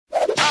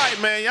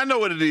man, y'all know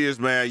what it is,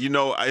 man. You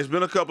know, it's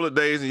been a couple of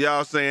days and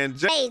y'all saying,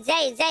 Hey,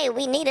 Jay,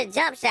 we need a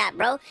jump shot,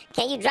 bro.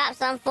 Can you drop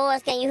something for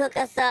us? Can you hook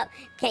us up?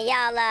 Can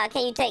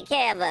you take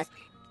care of us?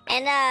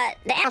 And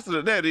the answer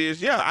to that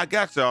is, yeah, I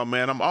got y'all,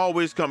 man. I'm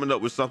always coming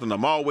up with something.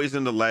 I'm always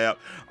in the lab.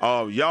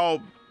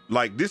 Y'all,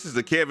 like, this is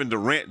the Kevin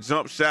Durant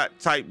jump shot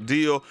type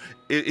deal.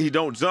 He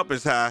don't jump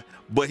as high,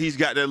 but he's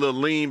got that little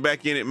lean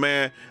back in it,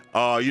 man.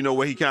 You know,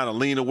 where he kind of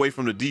lean away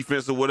from the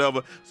defense or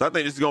whatever. So I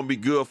think this is going to be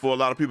good for a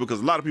lot of people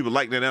because a lot of people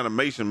like that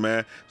animation,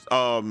 man.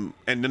 And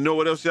to know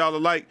what else y'all are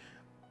like?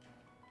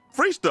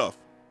 Free stuff.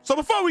 So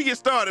before we get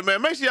started,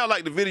 man, make sure y'all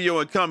like the video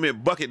and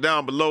comment bucket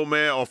down below,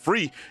 man, or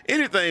free.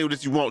 Anything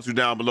that you want to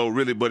down below,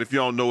 really. But if you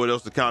don't know what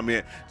else to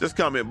comment, just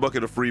comment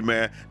bucket or free,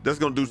 man. That's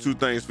going to do two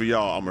things for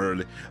y'all. I'm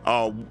early.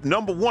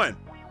 Number one,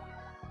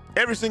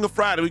 every single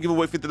Friday, we give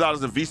away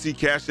 $50 in VC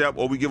Cash App,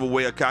 or we give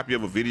away a copy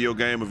of a video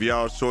game of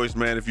y'all's choice,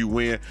 man, if you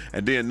win.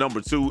 And then number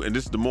two, and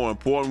this is the more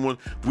important one,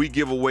 we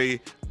give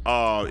away,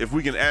 if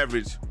we can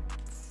average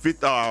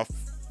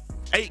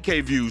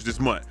 8K views this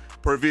month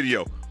per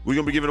video, we're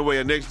gonna be giving away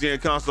a next-gen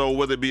console,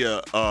 whether it be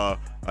a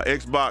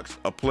Xbox,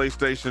 a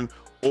PlayStation,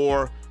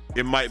 or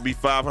it might be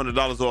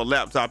 $500 or a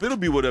laptop. It'll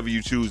be whatever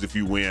you choose if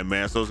you win,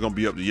 man. So it's gonna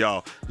be up to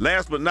y'all.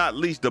 Last but not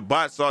least, the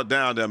bots are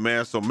down there,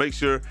 man. So make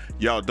sure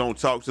y'all don't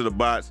talk to the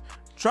bots.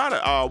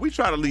 We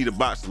try to leave the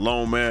bots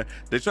alone, man.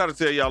 They try to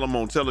tell y'all I'm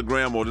on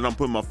Telegram or that I'm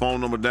putting my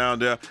phone number down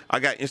there. I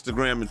got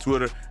Instagram and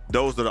Twitter.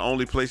 Those are the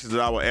only places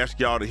that I will ask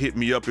y'all to hit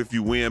me up if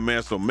you win,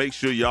 man. So make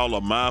sure y'all are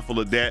mindful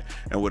of that.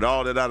 And with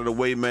all that out of the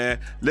way, man,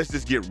 let's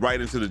just get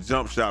right into the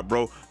jump shot,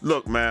 bro.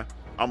 Look, man,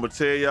 I'm gonna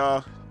tell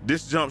y'all,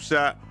 this jump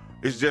shot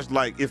is just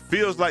like, it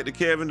feels like the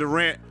Kevin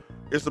Durant.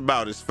 It's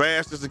about as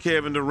fast as the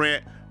Kevin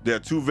Durant. There are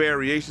two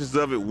variations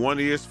of it. One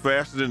is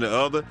faster than the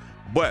other,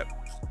 but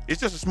it's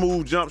just a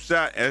smooth jump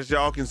shot, as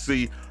y'all can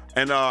see.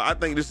 And I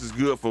think this is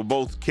good for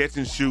both catch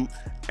and shoot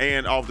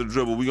and off the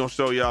dribble. We're gonna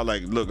show y'all,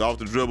 like, look, off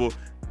the dribble,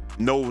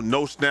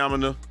 no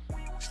stamina,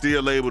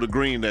 still able to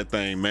green that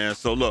thing, man.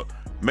 So look,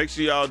 make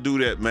sure y'all do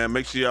that, man.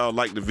 Make sure y'all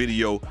like the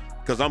video,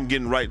 because I'm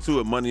getting right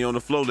to it. Money on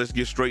the flow. Let's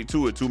get straight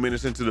to it. 2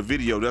 minutes into the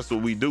video. That's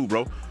what we do,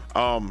 bro.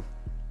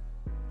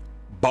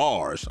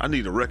 Bars. I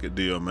need a record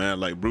deal, man.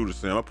 Like Brutus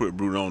said, I put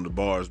Brutus on the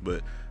bars,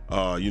 but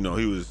you know,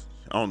 I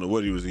don't know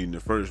what he was eating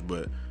at first,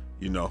 but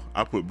you know,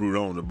 I put Brutus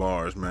on the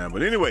bars, man.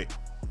 But anyway,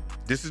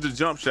 this is the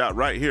jump shot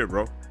right here,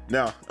 bro.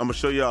 Now, I'm gonna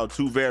show y'all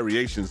two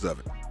variations of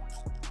it.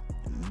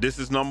 This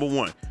is number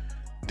one.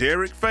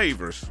 Derek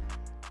Favors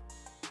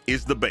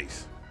is the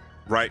base,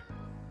 right?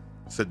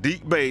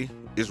 Sadiq Bey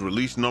is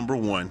release number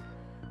one.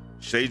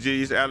 Shai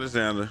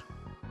Gilgeous-Alexander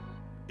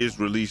is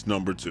release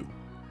number two.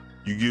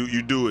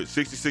 You do it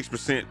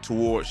 66%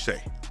 towards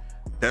Shai.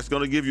 That's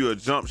gonna give you a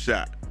jump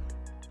shot.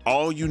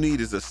 All you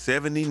need is a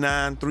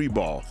 79 3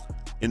 ball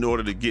in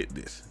order to get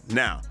this.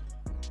 Now,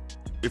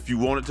 if you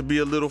want it to be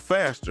a little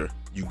faster,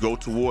 you go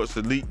towards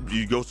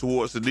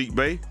Sadiq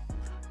Bey.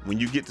 When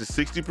you get to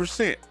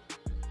 60%,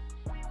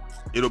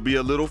 it'll be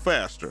a little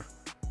faster.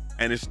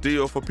 And it's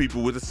still for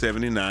people with a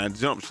 79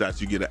 jump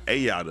shots. You get an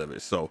A out of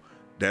it, so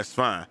that's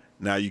fine.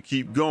 Now you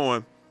keep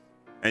going,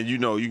 and you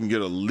know you can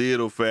get a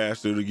little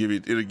faster. It'll get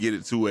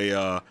it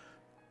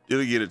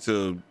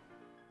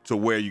to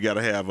where you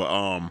gotta have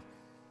a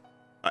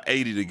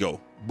 80 to go.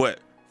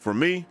 But for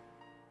me,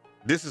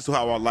 this is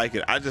how I like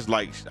it. I just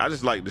like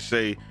the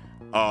Shai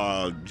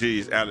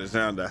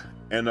Gilgeous-Alexander,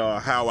 and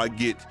how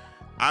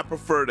I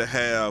prefer to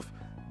have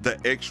the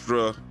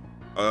extra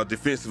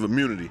defensive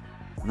immunity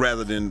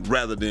rather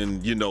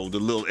than you know, the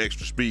little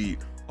extra speed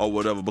or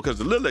whatever, because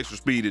the little extra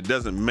speed, it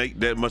doesn't make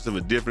that much of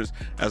a difference.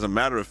 As a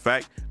matter of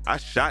fact, I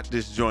shot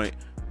this joint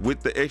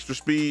with the extra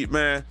speed,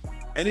 man,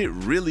 and it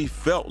really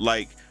felt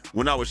like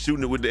when I was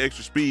shooting it with the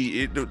extra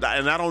speed, and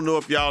I don't know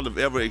if y'all have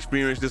ever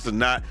experienced this or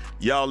not.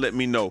 Y'all let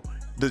me know.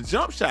 The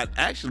jump shot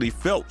actually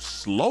felt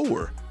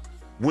slower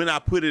when I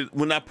put it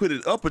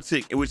up a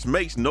tick, which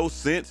makes no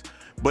sense.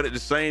 But at the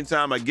same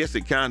time, I guess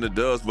it kind of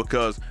does,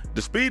 because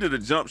the speed of the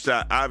jump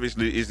shot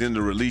obviously is in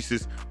the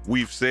releases.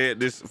 We've said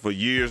this for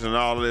years and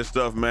all of that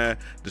stuff, man.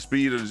 The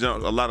speed of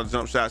a lot of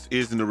jump shots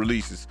is in the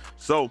releases.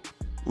 So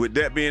with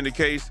that being the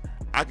case,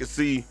 I can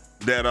see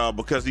that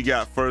because he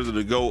got further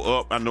to go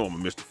up. I know I'm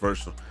gonna miss the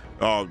first one.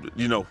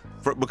 You know,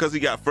 because he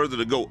got further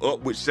to go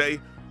up with Shai,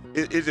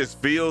 it just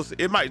feels,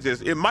 it might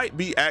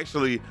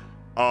actually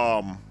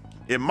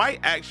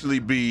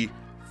be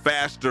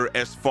faster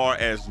as far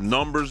as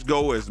numbers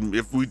go, as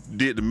if we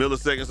did the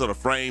milliseconds or the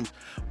frames,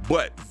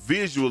 but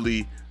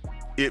visually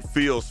it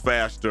feels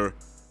faster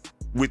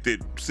with it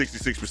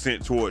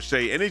 66% towards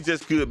Shai. And it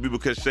just could be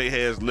because Shai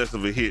has less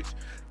of a hitch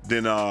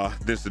than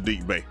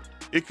Sadiq Bey.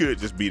 It could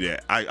just be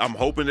that. I'm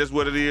hoping that's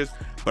what it is,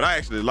 but I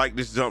actually like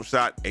this jump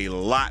shot a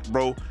lot,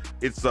 bro.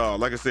 It's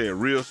like I said,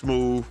 real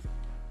smooth.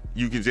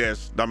 You can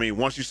just, I mean,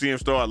 once you see him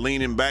start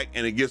leaning back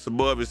and it gets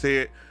above his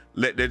head,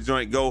 let that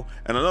joint go.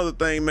 And another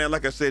thing, man,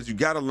 like I said, you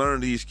got to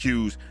learn these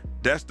cues.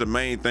 That's the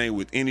main thing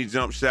with any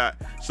jump shot.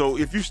 So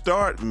if you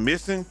start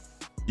missing,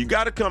 you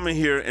got to come in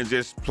here and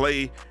just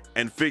play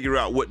and figure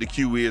out what the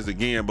cue is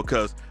again,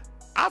 because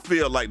I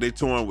feel like they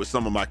toying with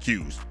some of my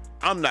cues.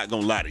 I'm not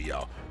gonna lie to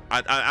y'all.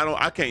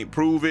 I can't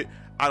prove it.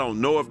 I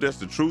don't know if that's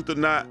the truth or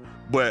not,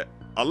 but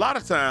a lot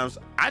of times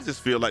I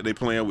just feel like they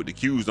playing with the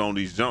cues on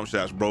these jump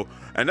shots, bro.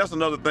 And that's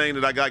another thing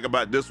that I like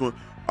about this one.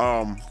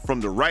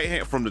 From the right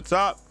hand, from the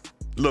top,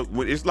 look,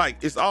 when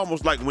it's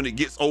almost like when it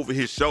gets over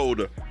his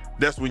shoulder,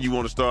 that's when you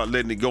want to start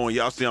letting it go. And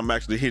y'all see I'm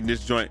actually hitting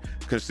this joint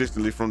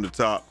consistently from the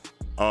top.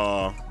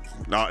 No,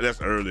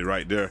 that's early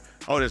right there.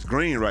 Oh, that's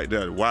green right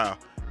there. Wow.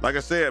 Like I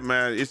said,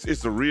 man,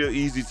 it's a real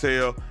easy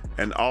tell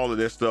and all of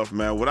that stuff,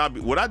 man. What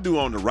I do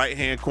on the right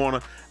hand corner,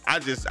 I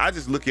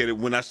just look at it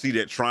when I see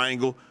that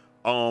triangle.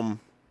 When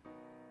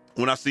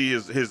I see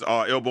his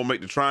elbow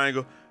make the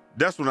triangle,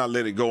 that's when I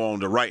let it go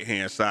on the right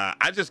hand side.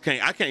 I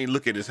can't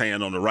look at his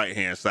hand on the right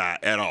hand side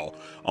at all.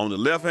 On the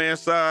left hand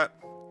side,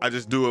 I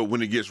just do it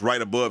when it gets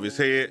right above his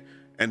head,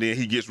 and then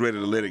he gets ready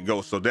to let it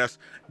go. So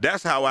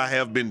that's how I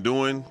have been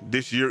doing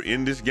this year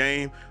in this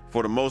game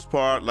for the most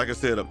part. Like I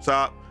said, up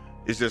top,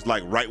 it's just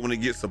like right when it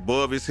gets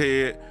above his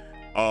head.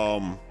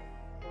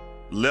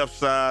 Left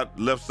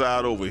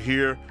side over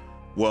here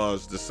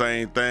was the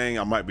same thing.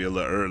 I might be a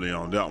little early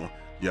on that one.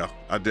 Yeah,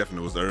 I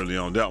definitely was early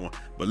on that one.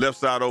 But left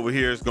side over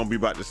here is gonna be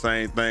about the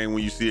same thing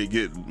when you see it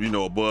get,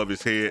 above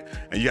his head,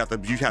 and you have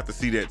to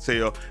see that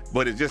tail.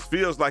 But it just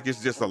feels like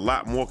it's just a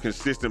lot more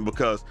consistent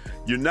because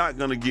you're not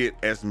gonna get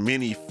as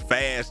many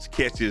fast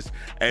catches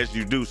as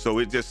you do. So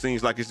it just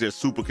seems like it's just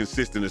super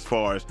consistent as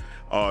far as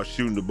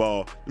shooting the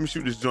ball. Let me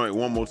shoot this joint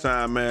one more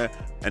time, man,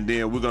 and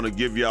then we're gonna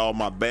give y'all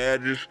my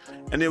badges,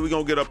 and then we're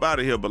gonna get up out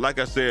of here. But like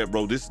I said,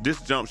 bro, this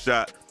jump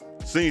shot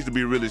seems to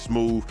be really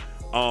smooth.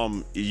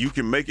 You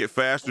can make it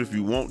faster if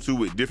you want to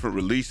with different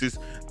releases.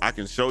 I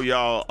can show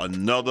y'all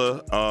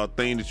another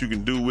thing that you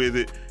can do with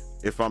it.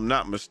 If I'm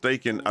not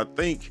mistaken, I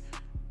think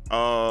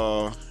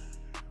upper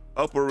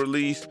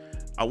release,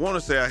 I want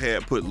to say I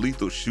had put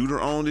lethal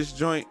shooter on this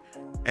joint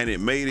and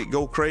it made it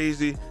go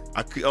crazy.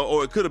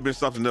 Or it could have been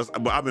something else,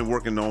 but I've been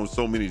working on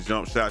so many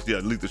jump shots. Yeah,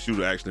 lethal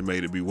shooter actually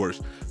made it be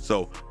worse,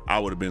 so I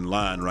would have been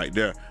lying right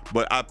there.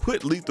 But I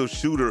put lethal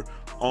shooter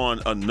on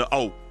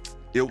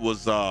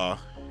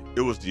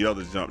it was the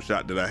other jump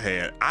shot that I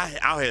had.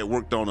 I had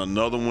worked on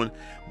another one,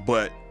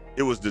 but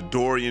it was the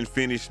Dorian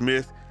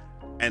Finney-Smith,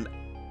 and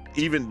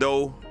even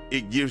though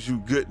it gives you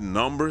good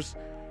numbers,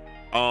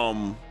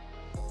 I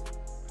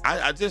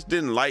just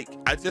didn't like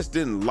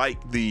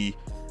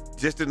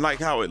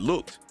how it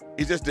looked.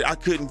 It just, I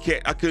couldn't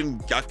get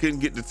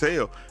the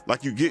tail.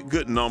 Like, you get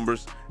good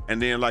numbers,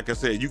 and then like I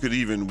said, you could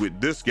even,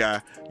 with this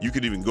guy, you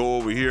could even go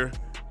over here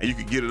and you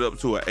could get it up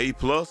to an A+,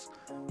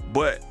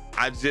 but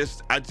I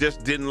just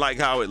didn't like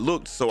how it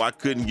looked, so I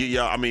couldn't get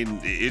y'all. I mean,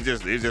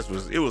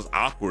 it was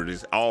awkward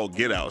as all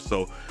get out.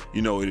 So,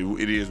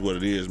 it is what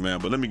it is, man.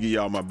 But let me give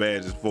y'all my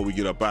badges before we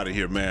get up out of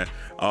here, man.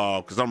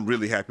 Because I'm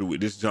really happy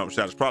with this jump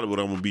shot. It's probably what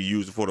I'm gonna be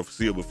using for the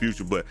foreseeable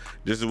future. But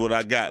this is what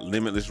I got: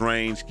 limitless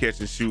range, catch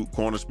and shoot,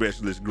 corner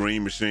specialist,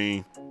 green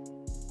machine,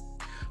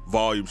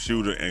 volume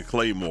shooter, and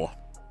claymore.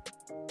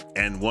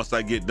 And once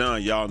I get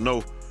done, y'all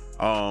know,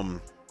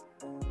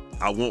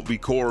 I won't be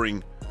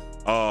coring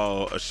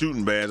a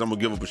shooting badge. I'm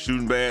gonna give up a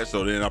shooting badge,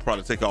 so then I'll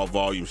probably take off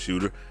volume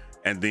shooter,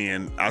 and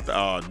then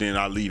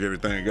I'll leave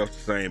everything else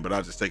the same, but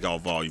I'll just take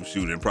off volume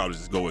shooter and probably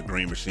just go with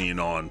green machine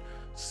on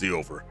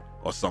silver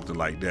or something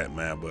like that,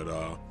 man. But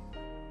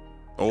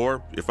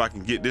or if I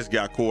can get this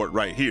guy cored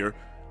right here,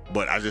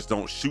 but I just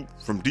don't shoot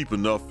from deep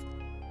enough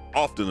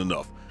often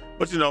enough.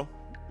 But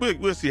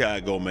we'll see how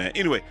it go, man.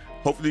 Anyway,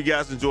 hopefully you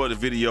guys enjoyed the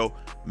video.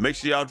 Make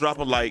sure y'all drop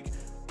a like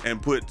and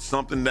put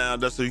something down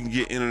there so you can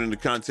get entered in the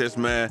contest,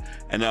 man.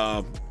 And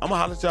I'm gonna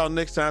holler at y'all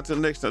next time. Till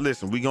next time,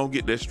 listen, we gonna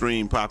get that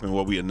stream popping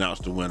where we announce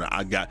the winner.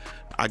 I got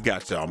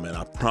y'all, man.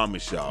 I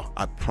promise y'all.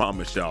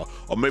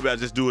 Or maybe I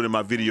just do it in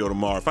my video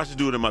tomorrow. If I should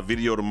do it in my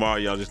video tomorrow,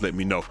 y'all just let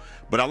me know.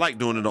 But I like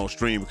doing it on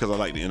stream because I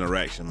like the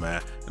interaction,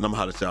 man. And I'm gonna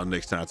holler at y'all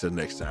next time. Till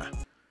next time.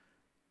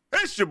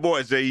 It's your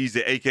boy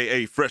Eazy,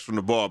 aka Fresh from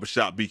the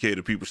Barbershop, BK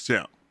the People's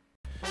Champ.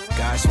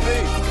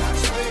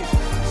 Godspeed.